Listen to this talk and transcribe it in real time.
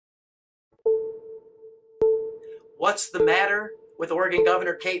What's the matter with Oregon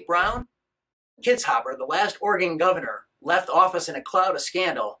Governor Kate Brown? Kitzhaber, the last Oregon governor, left office in a cloud of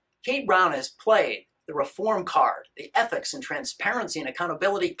scandal. Kate Brown has played the reform card, the ethics and transparency and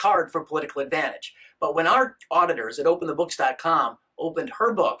accountability card for political advantage. But when our auditors at openthebooks.com opened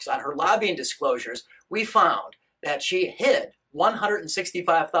her books on her lobbying disclosures, we found that she hid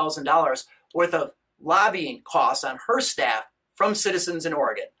 $165,000 worth of lobbying costs on her staff from citizens in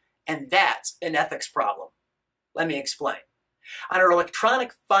Oregon. And that's an ethics problem. Let me explain. On her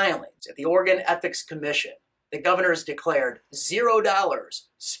electronic filings at the Oregon Ethics Commission, the governor has declared $0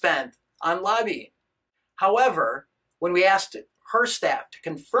 spent on lobbying. However, when we asked her staff to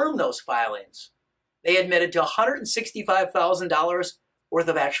confirm those filings, they admitted to $165,000 worth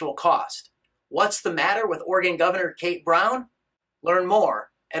of actual cost. What's the matter with Oregon Governor Kate Brown? Learn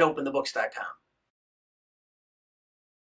more at openthebooks.com.